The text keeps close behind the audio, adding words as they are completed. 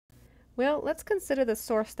Well, let's consider the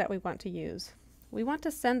source that we want to use. We want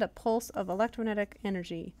to send a pulse of electromagnetic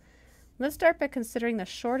energy. Let's start by considering the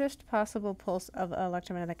shortest possible pulse of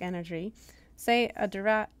electromagnetic energy, say a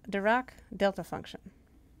Dirac delta function,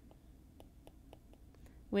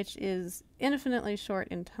 which is infinitely short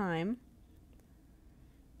in time.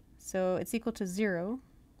 So it's equal to 0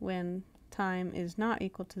 when time is not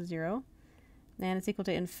equal to 0, and it's equal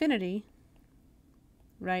to infinity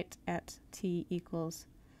right at t equals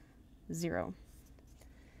 0.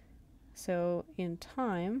 So in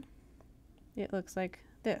time, it looks like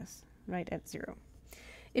this, right at 0.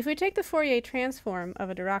 If we take the Fourier transform of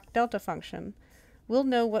a Dirac delta function, we'll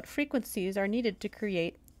know what frequencies are needed to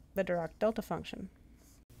create the Dirac delta function.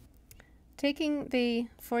 Taking the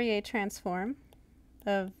Fourier transform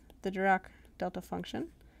of the Dirac delta function,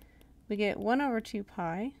 we get 1 over 2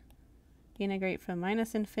 pi, integrate from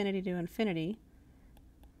minus infinity to infinity,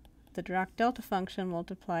 the Dirac delta function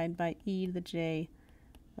multiplied by e to the j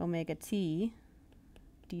omega t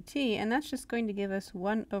dt, and that's just going to give us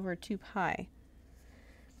 1 over 2 pi.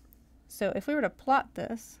 So if we were to plot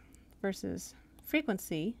this versus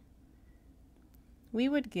frequency, we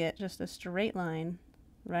would get just a straight line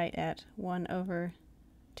right at 1 over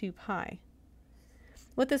 2 pi.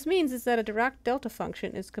 What this means is that a Dirac delta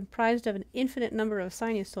function is comprised of an infinite number of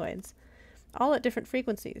sinusoids, all at different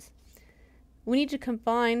frequencies. We need to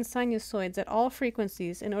combine sinusoids at all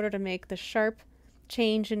frequencies in order to make the sharp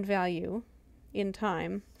change in value in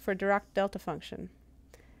time for a Dirac delta function,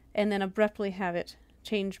 and then abruptly have it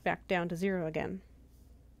change back down to 0 again.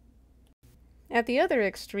 At the other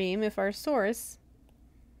extreme, if our source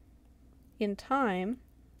in time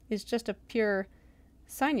is just a pure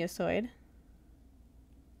sinusoid,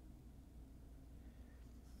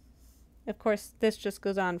 of course this just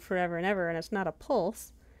goes on forever and ever and it's not a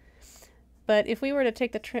pulse, but if we were to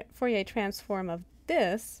take the Fourier transform of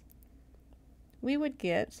this, we would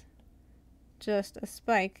get just a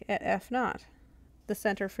spike at f0, the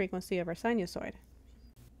center frequency of our sinusoid.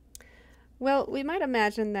 Well, we might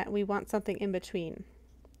imagine that we want something in between.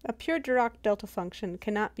 A pure Dirac delta function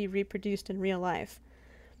cannot be reproduced in real life,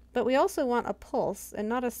 but we also want a pulse and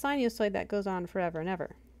not a sinusoid that goes on forever and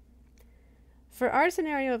ever. For our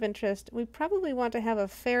scenario of interest, we probably want to have a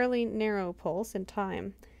fairly narrow pulse in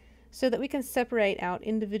time so that we can separate out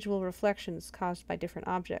individual reflections caused by different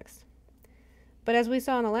objects. But as we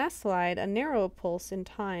saw in the last slide, a narrow pulse in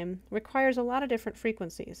time requires a lot of different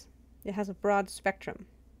frequencies. It has a broad spectrum.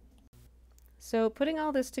 So putting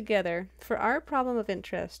all this together, for our problem of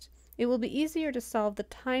interest, it will be easier to solve the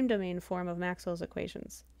time domain form of Maxwell's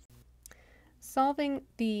equations. Solving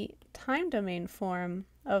the time domain form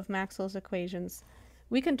of Maxwell's equations,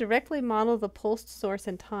 we can directly model the pulsed source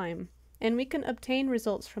in time, and we can obtain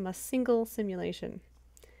results from a single simulation.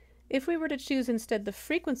 If we were to choose instead the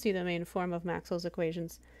frequency domain form of Maxwell's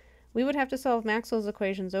equations, we would have to solve Maxwell's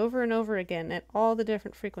equations over and over again at all the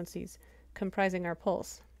different frequencies comprising our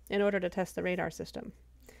pulse in order to test the radar system.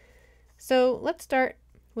 So let's start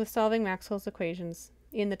with solving Maxwell's equations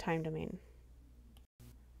in the time domain.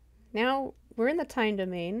 Now we're in the time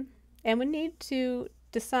domain, and we need to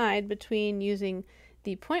decide between using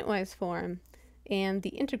the pointwise form and the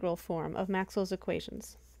integral form of Maxwell's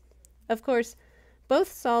equations. Of course,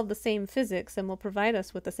 both solve the same physics and will provide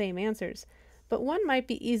us with the same answers, but one might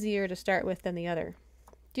be easier to start with than the other.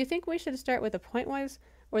 Do you think we should start with the pointwise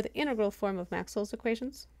or the integral form of Maxwell's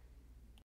equations?